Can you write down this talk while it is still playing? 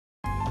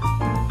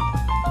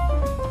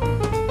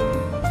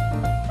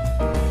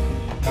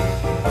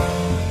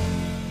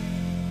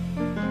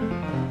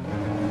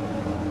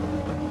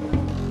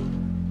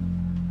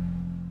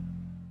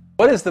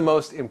is the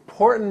most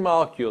important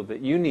molecule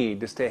that you need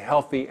to stay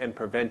healthy and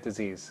prevent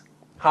disease?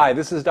 Hi,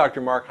 this is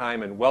Dr. Mark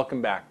Hyman.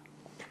 Welcome back.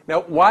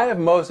 Now, why have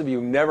most of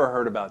you never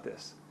heard about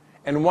this?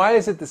 And why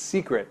is it the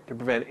secret to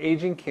prevent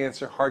aging,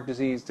 cancer, heart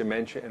disease,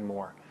 dementia, and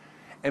more?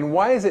 And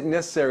why is it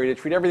necessary to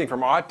treat everything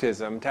from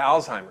autism to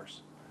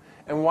Alzheimer's?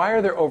 And why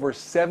are there over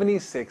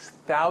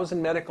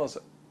 76,000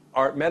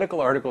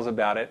 medical articles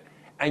about it,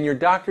 and your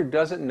doctor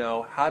doesn't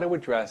know how to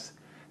address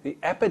the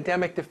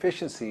epidemic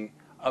deficiency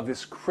of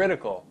this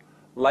critical,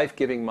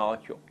 life-giving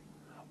molecule?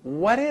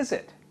 What is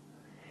it?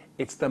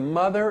 It's the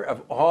mother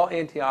of all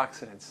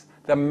antioxidants,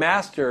 the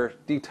master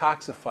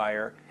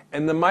detoxifier,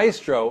 and the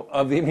maestro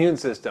of the immune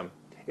system.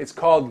 It's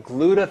called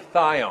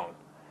glutathione.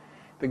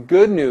 The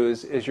good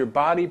news is your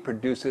body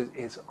produces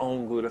its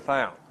own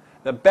glutathione.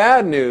 The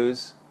bad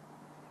news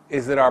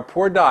is that our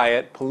poor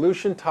diet,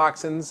 pollution,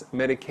 toxins,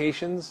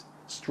 medications,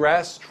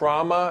 stress,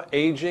 trauma,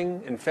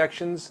 aging,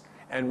 infections,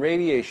 and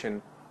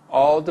radiation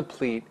all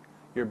deplete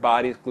your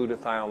body's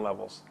glutathione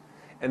levels.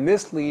 And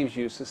this leaves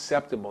you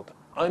susceptible to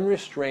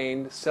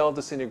unrestrained cell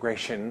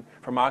disintegration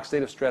from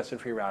oxidative stress and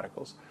free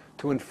radicals,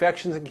 to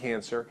infections and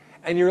cancer,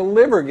 and your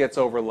liver gets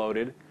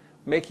overloaded,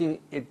 making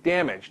it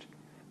damaged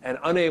and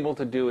unable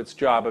to do its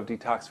job of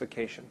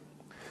detoxification.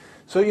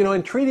 So,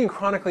 in treating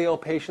chronically ill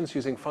patients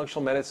using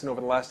functional medicine over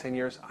the last 10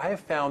 years, I have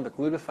found that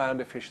glutathione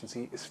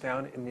deficiency is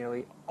found in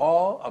nearly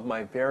all of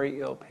my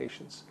very ill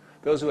patients.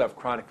 Those who have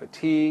chronic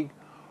fatigue,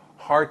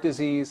 heart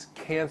disease,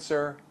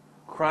 cancer,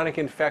 chronic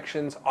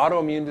infections,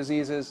 autoimmune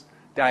diseases,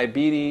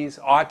 diabetes,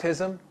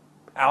 autism,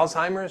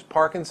 Alzheimer's,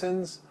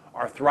 Parkinson's,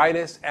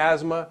 arthritis,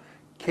 asthma,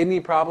 kidney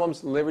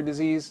problems, liver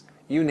disease,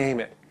 you name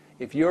it.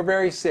 If you're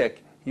very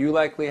sick, you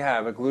likely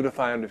have a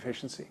glutathione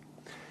deficiency.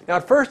 Now,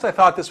 at first I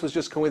thought this was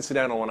just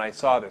coincidental when I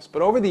saw this,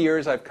 but over the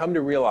years I've come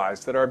to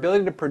realize that our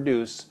ability to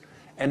produce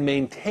and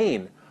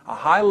maintain a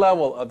high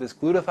level of this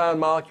glutathione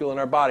molecule in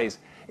our bodies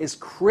is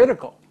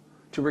critical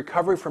to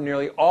recovery from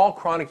nearly all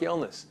chronic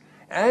illness,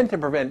 and to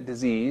prevent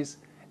disease,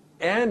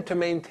 and to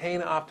maintain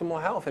optimal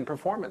health and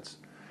performance.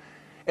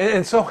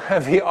 And so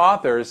have the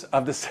authors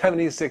of the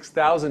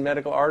 76,000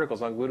 medical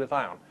articles on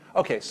glutathione.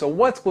 Okay, so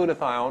what's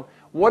glutathione?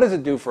 What does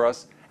it do for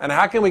us? And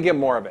how can we get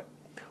more of it?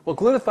 Well,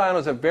 glutathione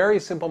is a very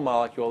simple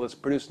molecule that's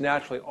produced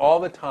naturally all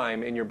the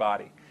time in your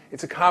body.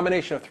 It's a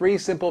combination of three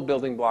simple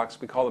building blocks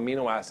we call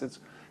amino acids: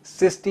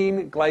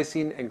 cysteine,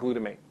 glycine, and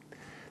glutamate.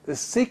 The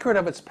secret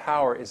of its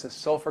power is the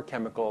sulfur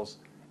chemicals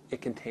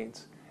it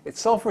contains.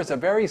 Sulfur is a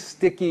very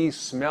sticky,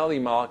 smelly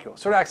molecule.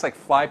 It sort of acts like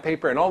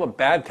flypaper, and all the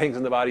bad things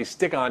in the body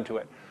stick onto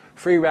it.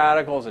 Free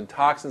radicals and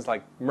toxins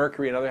like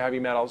mercury and other heavy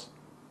metals.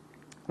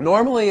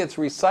 Normally it's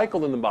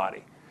recycled in the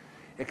body,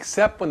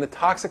 except when the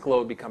toxic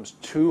load becomes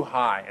too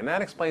high, and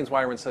that explains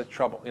why we're in such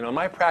trouble. In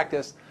my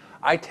practice,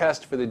 I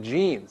test for the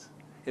genes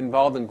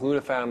involved in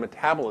glutathione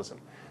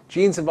metabolism,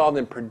 genes involved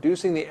in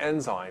producing the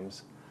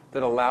enzymes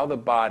that allow the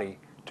body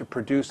to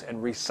produce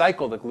and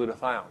recycle the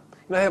glutathione.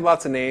 They have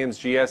lots of names,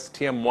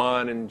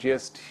 GSTM1 and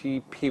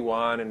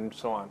GSTP1 and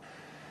so on.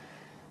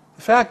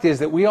 The fact is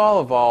that we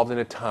all evolved in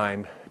a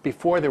time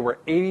before there were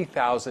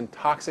 80,000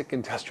 toxic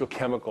industrial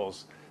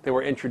chemicals that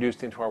were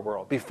introduced into our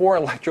world, before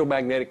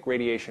electromagnetic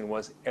radiation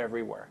was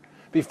everywhere,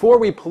 before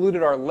we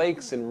polluted our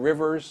lakes and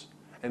rivers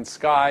and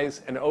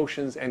skies and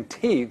oceans and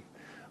teeth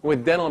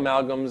with dental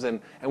amalgams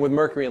and with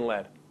mercury and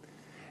lead.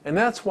 And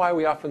that's why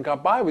we often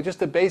got by with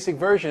just a basic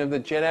version of the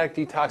genetic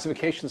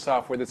detoxification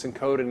software that's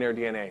encoded in their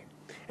DNA.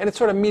 And it's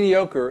sort of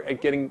mediocre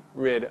at getting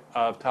rid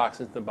of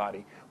toxins in the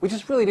body. We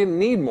just really didn't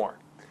need more.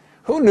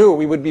 Who knew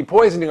we would be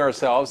poisoning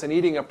ourselves and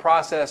eating a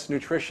processed,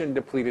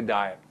 nutrition-depleted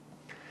diet?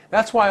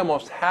 That's why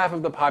almost half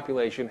of the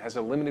population has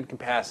a limited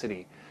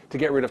capacity to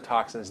get rid of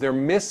toxins. They're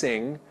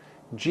missing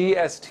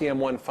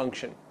GSTM1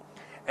 function.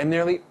 And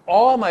nearly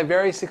all my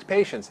very sick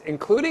patients,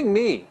 including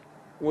me,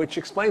 which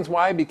explains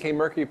why I became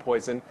mercury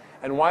poisoned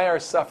and why I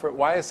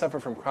suffer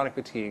from chronic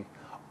fatigue,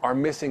 are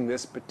missing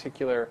this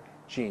particular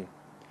gene.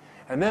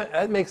 And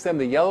that makes them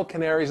the yellow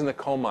canaries in the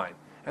coal mine.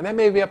 And that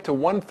may be up to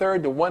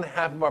 1/3 to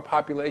 1/2 of our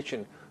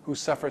population who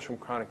suffers from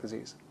chronic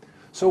disease.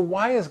 So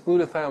why is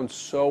glutathione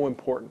so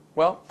important?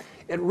 Well,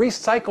 it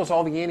recycles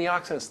all the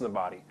antioxidants in the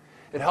body.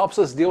 It helps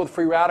us deal with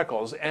free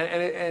radicals.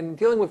 And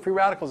dealing with free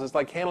radicals is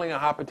like handling a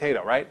hot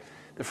potato, right?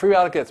 The free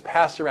radical gets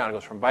passed around. It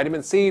goes from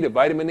vitamin C to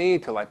vitamin E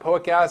to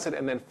lipoic acid,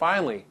 and then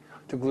finally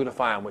to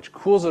glutathione, which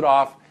cools it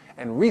off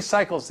and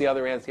recycles the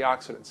other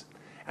antioxidants.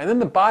 And then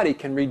the body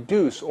can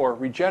reduce or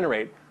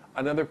regenerate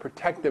another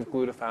protective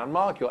glutathione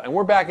molecule, and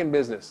we're back in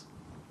business.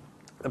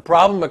 The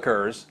problem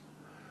occurs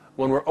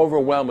when we're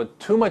overwhelmed with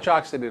too much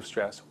oxidative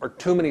stress or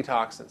too many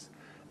toxins.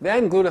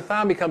 Then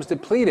glutathione becomes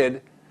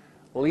depleted,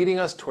 leading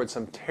us towards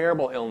some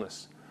terrible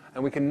illness.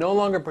 And we can no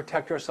longer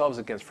protect ourselves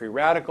against free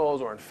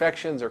radicals or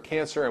infections or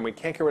cancer, and we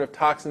can't get rid of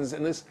toxins,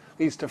 and this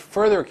leads to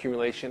further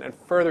accumulation and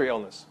further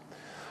illness.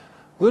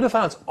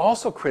 Glutathione is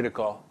also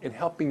critical in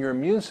helping your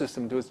immune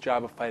system do its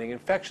job of fighting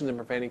infections and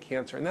preventing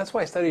cancer, and that's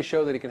why studies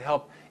show that it can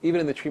help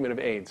even in the treatment of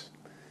AIDS.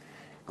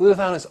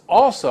 Glutathione is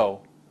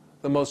also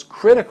the most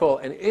critical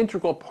and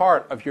integral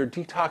part of your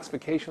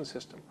detoxification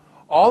system.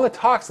 all the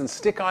toxins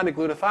stick onto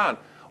glutathione,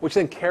 which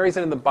then carries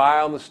it in the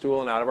bile and the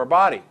stool and out of our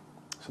body.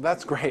 So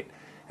that's great.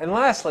 And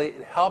lastly,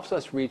 it helps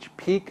us reach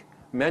peak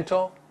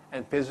mental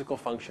and physical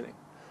functioning.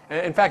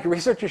 And in fact,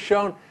 research has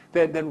shown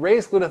that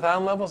raised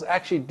glutathione levels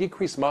actually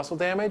decrease muscle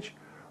damage,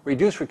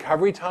 reduce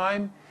recovery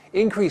time,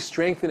 increase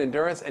strength and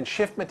endurance, and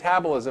shift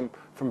metabolism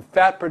from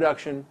fat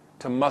production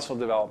to muscle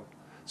development.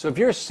 So if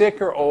you're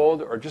sick or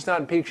old or just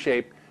not in peak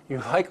shape, you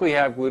likely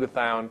have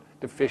glutathione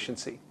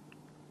deficiency.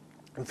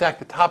 In fact,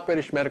 the top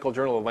British medical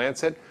journal, The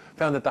Lancet,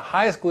 found that the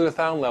highest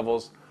glutathione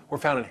levels were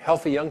found in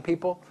healthy young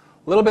people,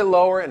 a little bit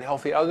lower in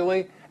healthy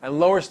elderly, and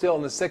lower still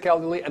in the sick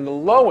elderly, and the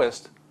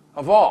lowest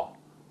of all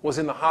was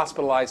in the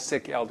hospitalized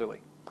sick elderly.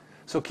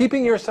 So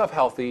keeping yourself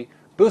healthy,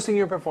 boosting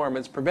your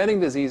performance, preventing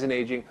disease and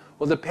aging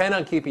will depend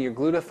on keeping your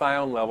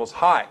glutathione levels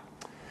high.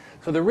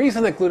 So the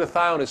reason that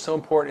glutathione is so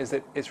important is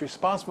that it's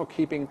responsible for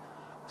keeping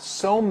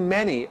so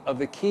many of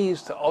the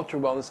keys to ultra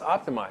wellness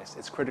optimized.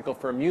 It's critical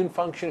for immune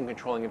function and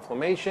controlling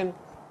inflammation.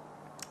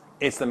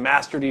 It's the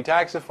master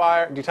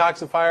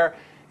detoxifier.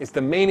 It's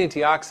the main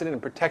antioxidant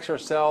and protects our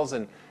cells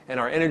and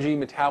our energy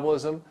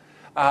metabolism.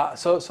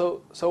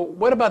 So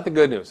what about the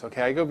good news?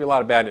 Okay, I give you a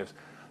lot of bad news.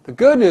 The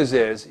good news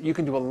is you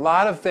can do a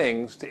lot of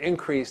things to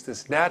increase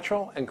this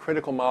natural and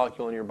critical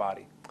molecule in your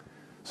body.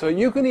 So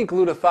you can eat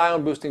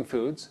glutathione boosting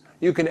foods,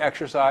 you can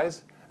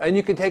exercise, and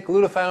you can take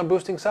glutathione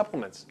boosting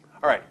supplements.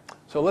 All right,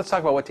 so let's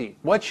talk about what to eat.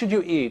 What should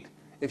you eat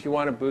if you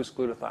want to boost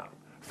glutathione?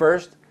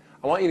 First,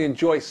 I want you to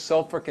enjoy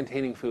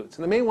sulfur-containing foods.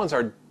 And the main ones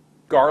are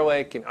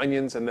garlic and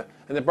onions and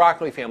the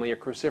broccoli family, are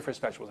cruciferous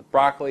vegetables.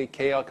 Broccoli,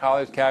 kale,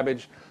 collards,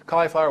 cabbage,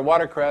 cauliflower,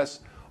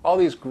 watercress, all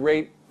these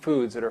great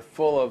foods that are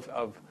full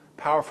of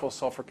powerful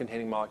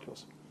sulfur-containing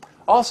molecules.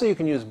 Also, you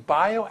can use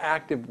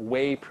bioactive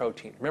whey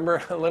protein.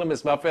 Remember Little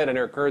Miss Muffet and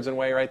her curds and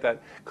whey, right?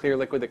 That clear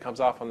liquid that comes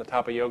off on the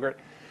top of yogurt.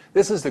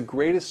 This is the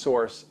greatest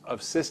source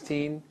of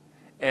cysteine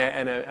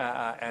and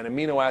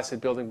amino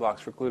acid building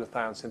blocks for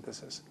glutathione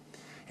synthesis.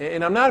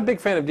 And I'm not a big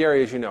fan of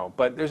dairy, as you know,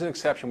 but there's an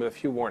exception with a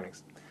few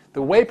warnings.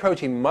 The whey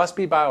protein must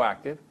be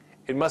bioactive.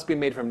 It must be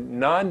made from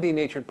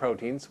non-denatured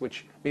proteins,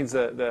 which means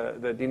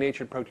the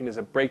denatured protein is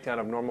a breakdown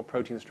of normal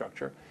protein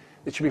structure.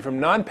 It should be from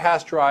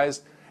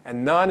non-pasteurized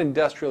and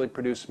non-industrially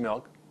produced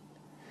milk,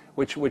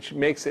 which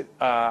makes it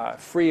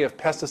free of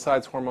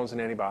pesticides, hormones, and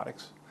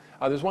antibiotics.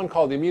 There's one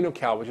called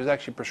Immunocal, which is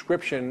actually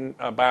prescription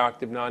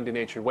bioactive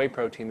non-denatured whey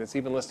protein that's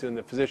even listed in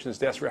the physician's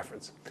desk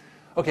reference.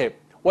 Okay,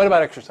 what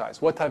about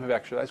exercise? What type of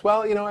exercise?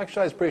 Well, you know,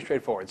 exercise is pretty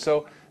straightforward.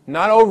 So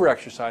not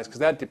over-exercise, because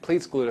that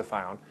depletes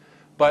glutathione,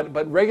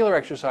 but regular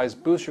exercise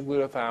boosts your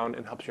glutathione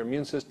and helps your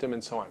immune system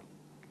and so on.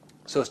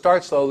 So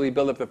start slowly,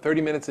 build up to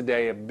 30 minutes a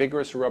day of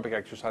vigorous aerobic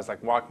exercise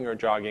like walking or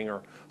jogging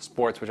or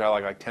sports, which I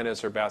like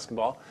tennis or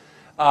basketball.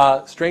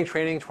 Strength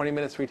training, 20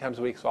 minutes 3 times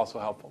a week is also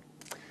helpful.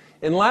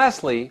 And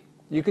lastly,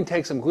 you can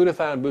take some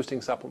glutathione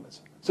boosting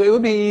supplements. So it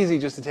would be easy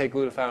just to take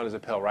glutathione as a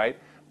pill, right?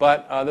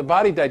 But the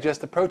body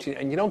digests the protein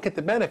and you don't get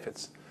the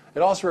benefits.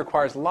 It also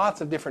requires lots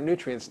of different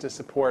nutrients to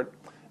support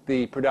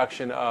the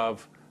production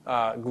of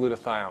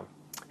glutathione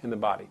in the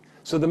body.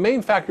 So the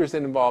main factors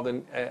that involved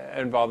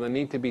and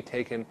need to be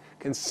taken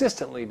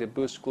consistently to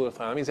boost glutathione,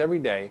 that means every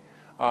day,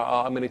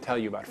 I'm going to tell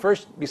you about.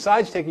 First,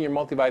 besides taking your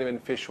multivitamin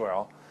and fish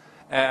oil,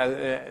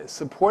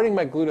 supporting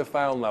my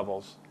glutathione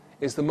levels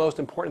is the most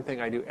important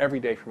thing I do every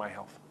day for my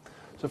health.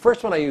 So the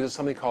first one I use is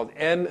something called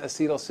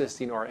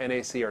N-acetyl or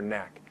NAC or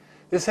NAC.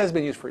 This has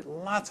been used for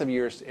lots of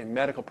years in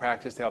medical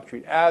practice to help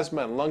treat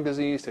asthma and lung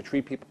disease, to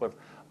treat people with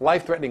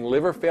life-threatening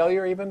liver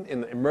failure even in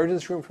the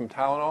emergency room from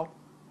Tylenol.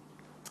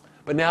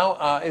 But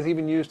now it's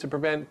even used to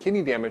prevent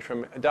kidney damage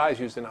from dyes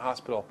used in a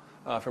hospital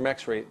from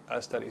X-ray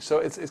studies. So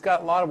it's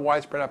got a lot of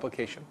widespread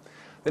application.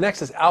 The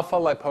next is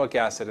alpha-lipoic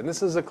acid, and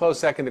this is a close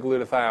second to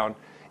glutathione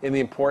in the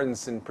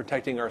importance in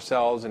protecting our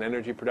cells and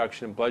energy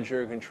production and blood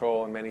sugar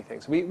control and many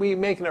things. We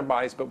make in our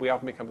bodies, but we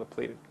often become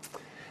depleted.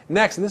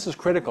 Next, and this is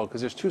critical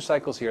because there's 2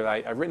 cycles here.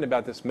 I've written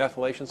about this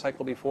methylation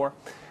cycle before,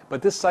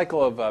 but this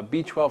cycle of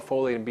B12,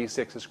 folate, and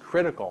B6 is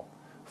critical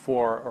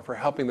for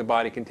helping the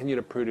body continue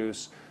to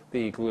produce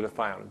the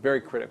glutathione.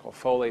 Very critical,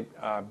 folate,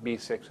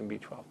 B6, and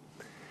B12.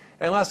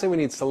 And lastly, we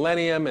need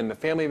selenium and the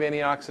family of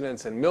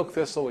antioxidants and milk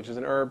thistle, which is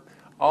an herb,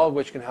 all of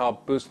which can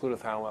help boost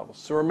glutathione levels.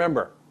 So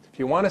remember, if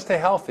you want to stay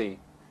healthy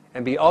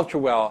and be ultra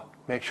well,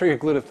 make sure your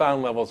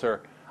glutathione levels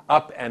are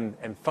up and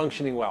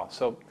functioning well.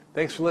 So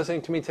thanks for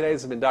listening to me today.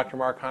 This has been Dr.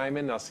 Mark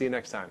Hyman, and I'll see you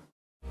next time.